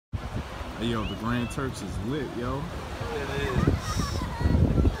Hey, yo, the Grand Turks is lit, yo. It is.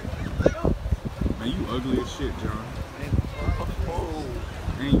 Man, you ugly as shit, John. Oh.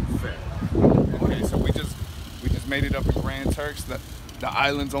 And you fat. Okay, so we just made it up in Grand Turks. The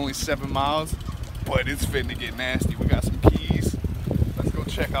island's only 7 miles, but it's fitting to get nasty. We got some keys. Let's go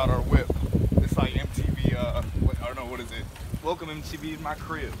check out our whip. It's like MTV, I don't know, what is it? Welcome MTV to my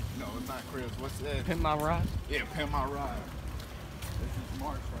crib. No, it's not cribs. What's that? Pimp my ride? Yeah, Pimp My Ride. This is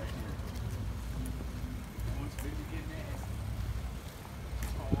March right here. Oh, it's fitting to get nasty.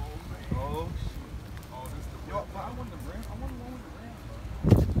 Oh, man. Oh, shit. Oh, this the whip. Yo, I want the rim. I want the one with the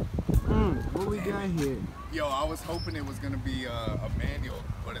rim, bro. What we got here? Yo, I was hoping it was gonna be a manual,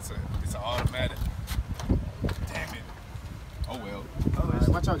 but it's an automatic. Damn it. Oh well. Alright,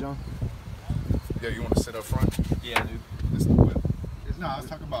 watch out, John. Yo, you want to sit up front? Yeah, dude. This is the whip. No, I was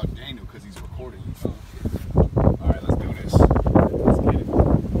talking about Daniel because he's recording you. So. All right, let's do this. Let's get it.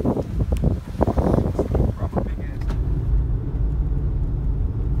 Proper big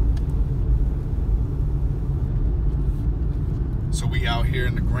ass. So we out here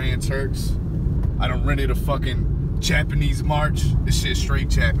in the Grand Turks. I done rented a fucking Japanese march. This shit straight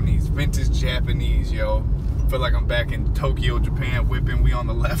Japanese, vintage Japanese, yo. Feel like I'm back in Tokyo, Japan, whipping. We on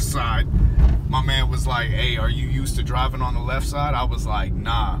the left side. My man was like, hey, are you used to driving on the left side? I was like,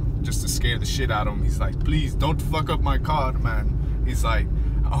 nah, just to scare the shit out of him. He's like, please don't fuck up my car, man. He's like,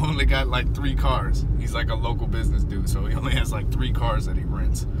 I only got like 3 cars. He's like a local business dude, so he only has like 3 cars that he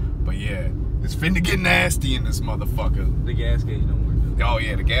rents. But yeah, it's finna get nasty in this motherfucker. The gas gauge don't work. Oh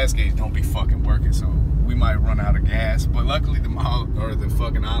yeah, the gas gauge don't be fucking working, so we might run out of gas. But luckily the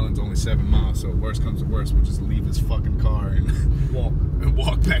fucking island's only 7 miles, so worst comes to worst, we'll just leave his fucking car and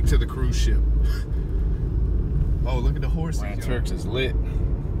walk back to the cruise ship. Oh, look at the horses. Grand Turks is lit.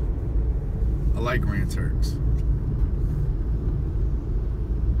 I like Grand Turks.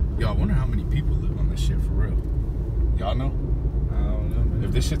 Yo, I wonder how many people live on this shit for real. Y'all know? I don't know, man. If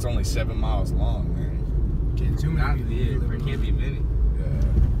this shit's only 7 miles long, man. Can't too many people. There can't be many. Yeah.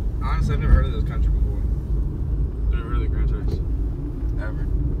 Honestly, I've never heard of this country before. Never heard of the Grand Turks. Ever.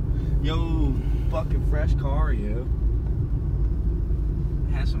 Yo, fucking fresh car, yo.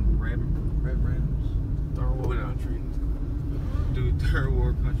 Has some red rims. Third world country. Dude, third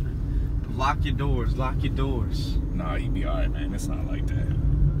world country. Lock your doors, lock your doors. Nah, you be alright, man. It's not like that.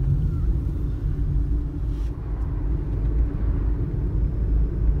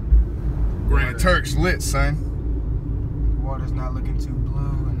 Grand Turks lit, son. Water's not looking too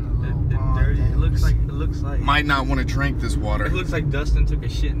blue in the little pond. Dirty. It looks like. Might not want to drink this water. It looks like Dustin took a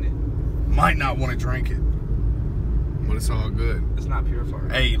shit in it. Might not want to drink it. But it's all good. It's not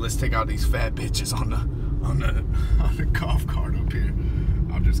purified. Hey, let's take out these fat bitches on the golf cart up here.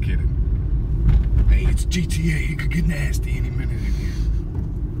 I'm just kidding. Hey, it's GTA. It could get nasty any minute in here.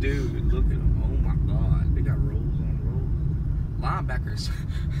 Dude, look at them. Oh my god. They got rolls on rolls. Linebackers.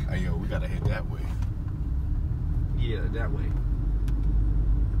 Hey, yo, we gotta head that way. Yeah, that way.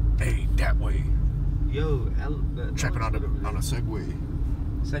 Hey, that way. Yo, Trapping on a Segway.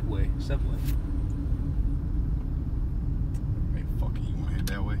 Segway. Hey, fuck it, you wanna head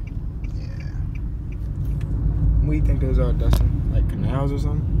that way? Yeah. What do you think those are, Dustin? Like canals or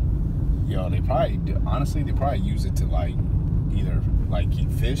something? Yo, they probably honestly they probably use it to like either like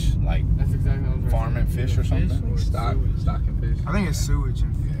keep fish, like That's exactly what I was farming fish or something. Stocking fish. I think it's sewage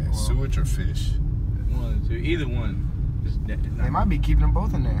and Yeah, sewage or fish. One or two. Either one. They might be keeping them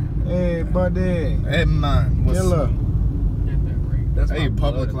both in there. Hey, buddy. Hey man, what's Killer. up? Get that right. That's Hey, my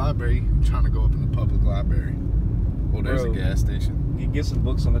public blood. library. I'm trying to go up in the public library. Oh, there's Bro. a gas station. You get some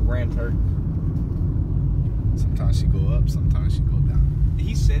books on the Grand Turk. Sometimes she go up, sometimes she go down.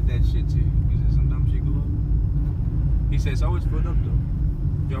 He said that shit too. He said sometimes you go up. He said it's always filled up though.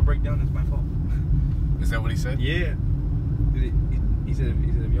 If y'all break down, it's my fault. Is that what he said? Yeah. He said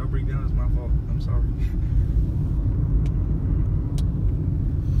if y'all break down, it's my fault. I'm sorry.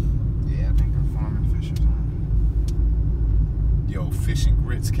 Yeah, I think they're farming fish or something. Yo, Fish and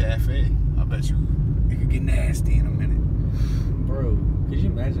Grits Cafe. I bet you it could get nasty in a minute. Bro, could you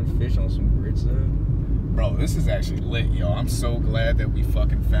imagine fish on some grits though? Bro, this is actually lit, yo. I'm so glad that we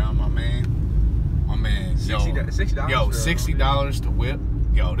fucking found my man. My man, yo. $60 Yo, for $60 to whip.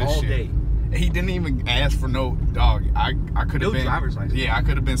 Yo, this all shit. day. He didn't even ask for no dog. I could have No been driver's license. Yeah, I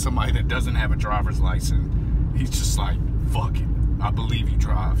could have been somebody that doesn't have a driver's license. He's just like, fuck it. I believe you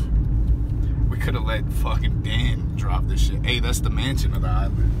drive. We could have let fucking Dan drive this shit. Hey, that's the mansion of the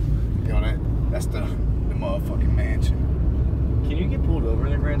island. Yo, that's the motherfucking mansion. Can you get pulled over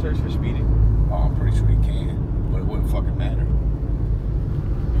in the Grand Turks for speeding? Oh, I'm pretty sure he can, but it wouldn't fucking matter.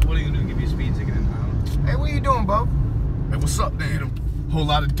 What are you gonna do? Give you a speed ticket in the island? Hey, what you doing, Bo? Hey, what's up, Dan? Whole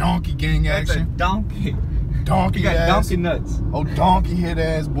lot of donkey gang That's a action. donkey. Donkey You got ass. donkey nuts. Oh, donkey head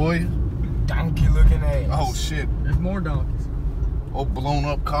ass boy. Donkey looking ass. Oh shit. There's more donkeys. Oh, blown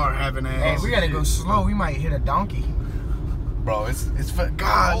up car having Hey, ass. we gotta go slow. We might hit a donkey. Bro, it's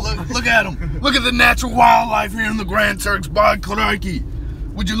God, look at him. Look at the natural wildlife here in the Grand Turks by Crikey.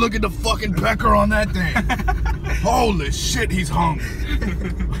 Would you look at the fucking pecker on that thing? Holy shit, he's hung.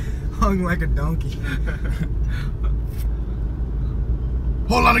 Hung like a donkey.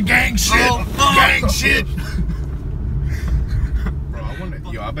 Whole lot of gang shit. Oh, fuck. Gang shit.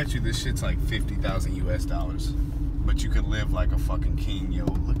 Bro, I bet you this shit's like 50,000 US dollars. But you could live like a fucking king, yo.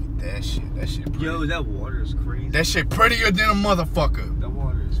 Look at that shit. That shit pretty. Yo, that water is crazy. That shit prettier than a motherfucker. That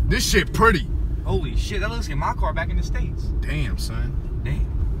water is. This shit pretty. Holy shit, that looks like my car back in the States. Damn, son.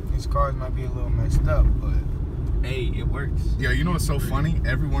 Damn. These cars might be a little messed up, but Hey, it works. Yo, you know what's so funny?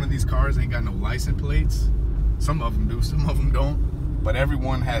 Every one of these cars ain't got no license plates. Some of them do, some of them don't. But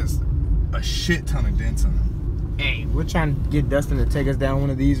everyone has a shit ton of dents on them. hey, we're trying to get Dustin to take us down one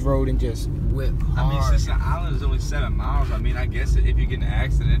of these roads and just whip I mean, hard. since the island is only 7 miles, I mean, I guess if you get in an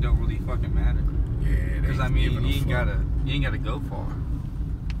accident, it don't really fucking matter. Yeah, Because I mean, you ain't gotta go far.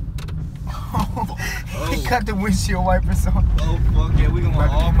 He cut the windshield wipers on. Oh fuck yeah, we going Like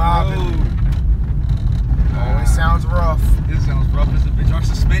off mobbing. road. Oh, it sounds rough. This sounds rough as a bitch. Our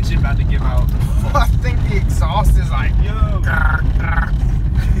suspension about to give out. I think the exhaust is like. Yo.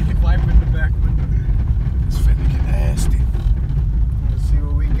 Wiping the back window. It's finna get nasty. Let's see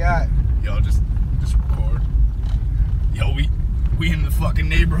what we got. Yo, just record. Yo, we in the fucking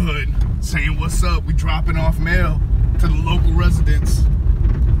neighborhood saying what's up. We dropping off mail to the local residents.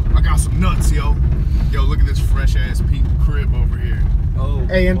 I got some nuts, yo. Yo, look at this fresh ass pink crib over here. Oh.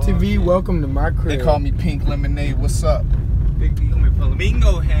 Hey, MTV, fuck. welcome to my crib. They call me Pink Lemonade. What's up? Big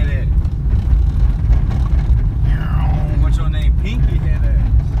Flamingo head ass. What's your name? Pinky head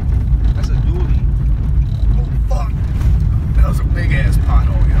ass. That's a dually. Oh fuck! That was a big ass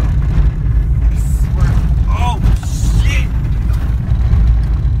pothole, yo. Oh shit!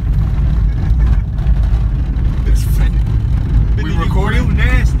 It's finna. We recording? Real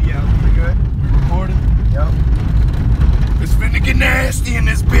nasty out. We good? We recording? Yep. It's finna get nasty in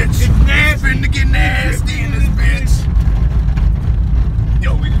this bitch. It's finna get nasty in this bitch.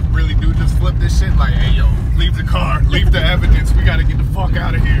 Yo, we really do just flip this shit like, hey, yo, leave the car, leave the evidence. We gotta get the fuck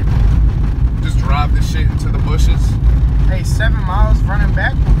out of here. Just drive this shit into the bushes. Hey, 7 miles running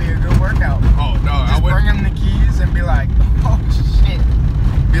back will be a good workout. Oh, no, I Just would bring him the keys and be like, oh shit.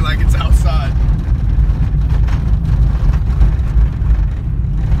 be like it's outside.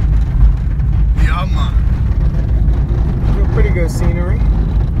 Yeah, man. Pretty good scenery.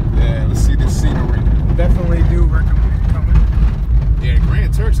 Yeah, let's see this scenery. Definitely do recommend coming. Yeah,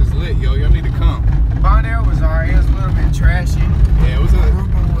 Grand Turks is lit, yo. Y'all need to come. Bon Air was alright. It was a little bit trashy. Yeah, it was a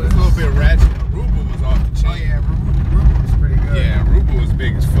little bit ratchet. Aruba was off the Oh chain. yeah, Ruben was pretty good. Yeah, Aruba was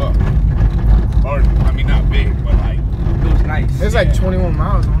big as fuck. Or, I mean, not big, but like, It was nice. There's like 21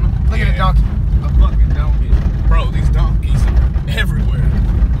 miles on them. Look at the Yeah. donkey. A fucking donkey. bro, these donkeys are everywhere.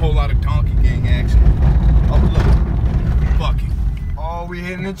 Whole lot of donkey gang action. Oh, look. Fuck it. Oh, we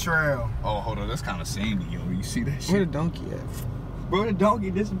hitting the trail. Oh, hold on. That's kind of sandy, yo. You see that Where shit? the donkey at? Bro, the donkey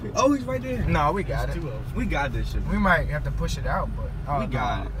disappeared. Oh, he's right there. No, we got it. We got this shit. We might have to push it out, but We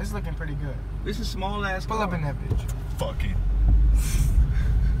got it. It's looking pretty good. This is small ass. Pull up in that bitch. Fuck it.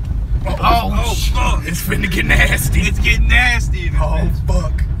 Oh, fuck. It's finna get nasty. It's getting nasty. In this Oh, bitch.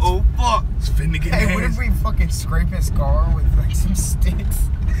 fuck. Oh, fuck. It's finna get Hey, nasty. what if we fucking scrape his car with like some sticks?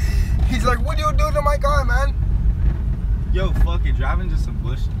 He's like, what do you do to my car, man? Yo, fuck it. Drive into some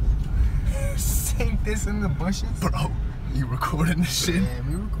bushes. Sink this in the bushes? Bro, you recording this shit? Yeah,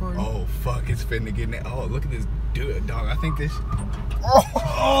 we recording. Oh, fuck. It's finna get nasty. Oh, look at this dude, dog. I think this...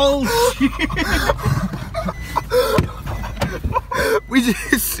 Oh shit! We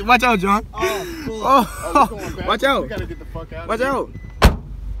just watch out, John. Oh, watch out! We gotta get the fuck out. Watch out!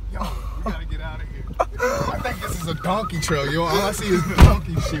 Yo, we gotta get out of here. I think this is a donkey trail, yo. All I see is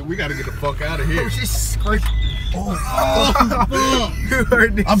donkey shit. We gotta get the fuck out of here. Oh, she's scraping. Oh, You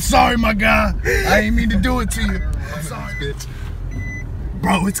heard this? I'm sorry, my guy. I ain't mean to do it to you. I'm sorry, bitch.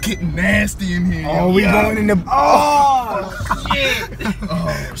 Bro, it's getting nasty in here. Oh, yo. we going in the. Oh, shit.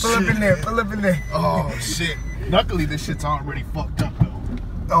 Oh, Pull up in there. Pull up in there. Oh, shit. Luckily, this shit's already fucked up, though.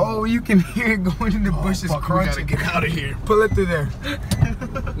 Oh, you can hear it going in the bushes Fuck, we crunching. gotta get out of here. Pull it through there.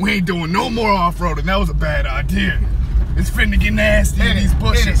 We ain't doing no more off-roading. That was a bad idea. It's finna get nasty in Hit these it,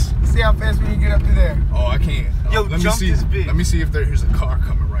 bushes. hit it. See how fast we can get up to there. Oh, I can't. Yo, let me jump see. this bitch. Let me see if there's a car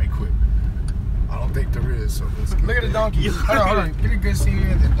coming right quick. I don't think there is. So let's get Look at the there. donkey. Hold on. Get a good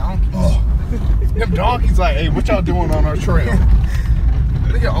scenery of the donkey. Oh, them donkeys like, hey, what y'all doing on our trail?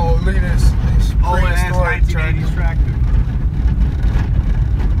 Look at this. Oh, it has 1980s tractor.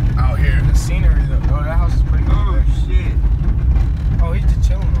 Out here. The scenery though. Oh, that house is pretty good. Oh shit. Oh, he's just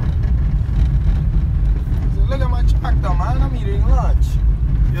chilling on it. So look at my truck though, man. I'm eating lunch.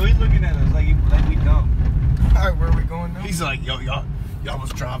 Yo, he's looking at us like we dumb. Alright, where are we going now? He's like, yo, y'all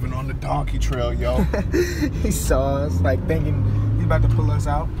was driving on the donkey trail, yo. He saw us, like thinking he's about to pull us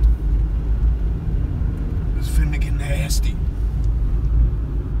out. It's finna get nasty.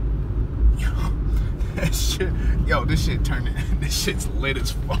 Yo, that shit, yo, this shit's lit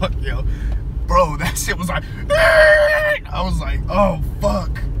as fuck, yo. Bro, that shit was like, I was like, oh,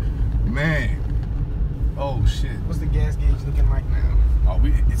 fuck. Man. Oh, shit. What's the gas gauge looking like now? Oh,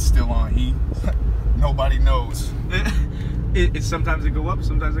 it's still on E. Nobody knows. Sometimes it go up,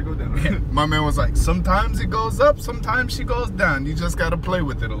 sometimes it go down. My man was like, sometimes it goes up, sometimes she goes down. You just gotta play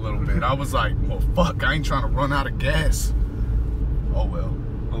with it a little bit. I was like, well, fuck, I ain't trying to run out of gas. Oh well.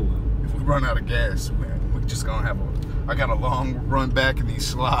 Oh well. If we run out of gas, we're just gonna have I got a long run back in these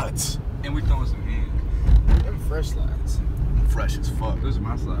slides. And we throwing some hands. Them fresh slides. I'm fresh as fuck. Those are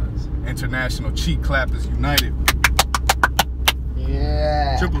my slides. International Cheek Clappers United.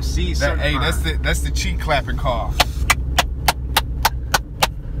 Yeah. Triple C Hey, certified. that's the cheek clapping car.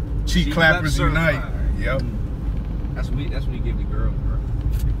 Cheek Clappers Unite. Yep. That's what you give the girls, bro.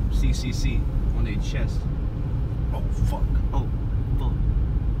 CCC on their chest. Oh fuck. Oh, fuck.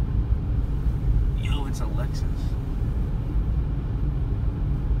 Yo, it's a Lexus.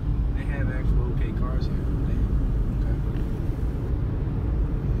 They have actual okay cars here. Damn.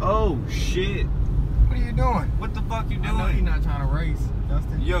 Okay. Oh shit. What are you doing? What the fuck you I know you're doing? not trying to race,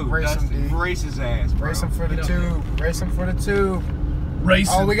 Dustin. Yo, Race him, Dustin, dude. race his ass, bro. Race him for the Get up tube. Race him for the tube.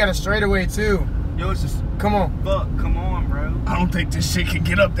 Racing. Oh, we got a straightaway too. Yo, it's just Come on. fuck. Come on, bro. I don't think this shit can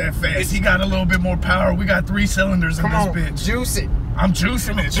get up that fast. He got a little bit more power. We got 3 cylinders in Come this on. bitch. Juice it. I'm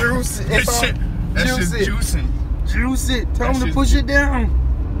juicing it. Juice it. That shit. That Juice shit's it. juicing. Juice it. Tell That him to shit- push it down.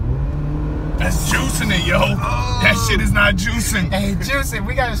 That's juicing it, yo. That shit is not juicing. Hey, juice it.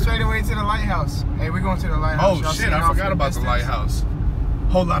 We got it straight away to the lighthouse. Hey, we going to the lighthouse. Oh Y'all shit, seeing I off in forgot about the distance? lighthouse.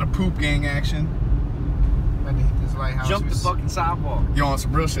 Whole lot of poop gang action. About to hit this lighthouse. Jump the fucking sidewalk. Yo, on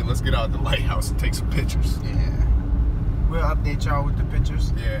some real shit, let's get out of the lighthouse and take some pictures. Yeah. We'll update y'all with the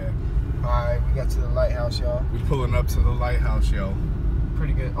pictures. Yeah. Alright, we got to the lighthouse, y'all. We pulling up to the lighthouse, yo.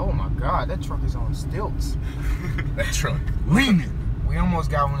 Pretty good. Oh my god, that truck is on stilts. That truck leaning. We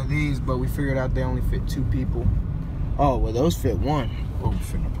almost got one of these, but we figured out they only fit 2 people. Oh, well, those fit 1. Where we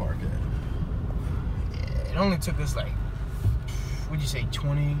finna park at? Yeah, it only took us like, what'd you say,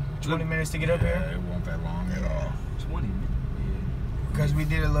 20 minutes to get up Yeah, here? it wasn't that long at all. 20. Because we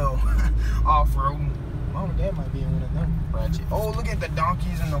did a little off-road. Mom and Dad might be in one of them. Ratchet. Oh, look at the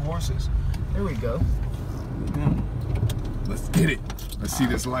donkeys and the horses. There we go. Let's get it. Let's see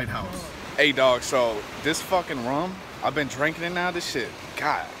this lighthouse. Hey dog, so this fucking rum, I've been drinking it now, this shit.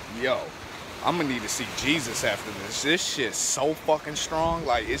 God, yo, I'm gonna need to see Jesus after this. This shit's so fucking strong.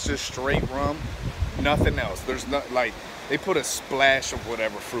 Like, it's just straight rum, nothing else. There's not, like, they put a splash of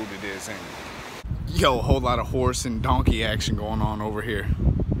whatever fruit it is in. Yo, a whole lot of horse and donkey action going on over here.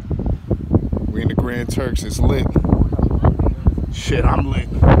 We in the Grand Turks, it's lit. Shit, I'm lit.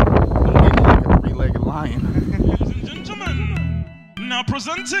 I'm lit like a 3-legged lion. Ladies and gentlemen, now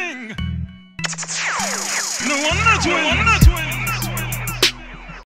presenting the Wonder Twins.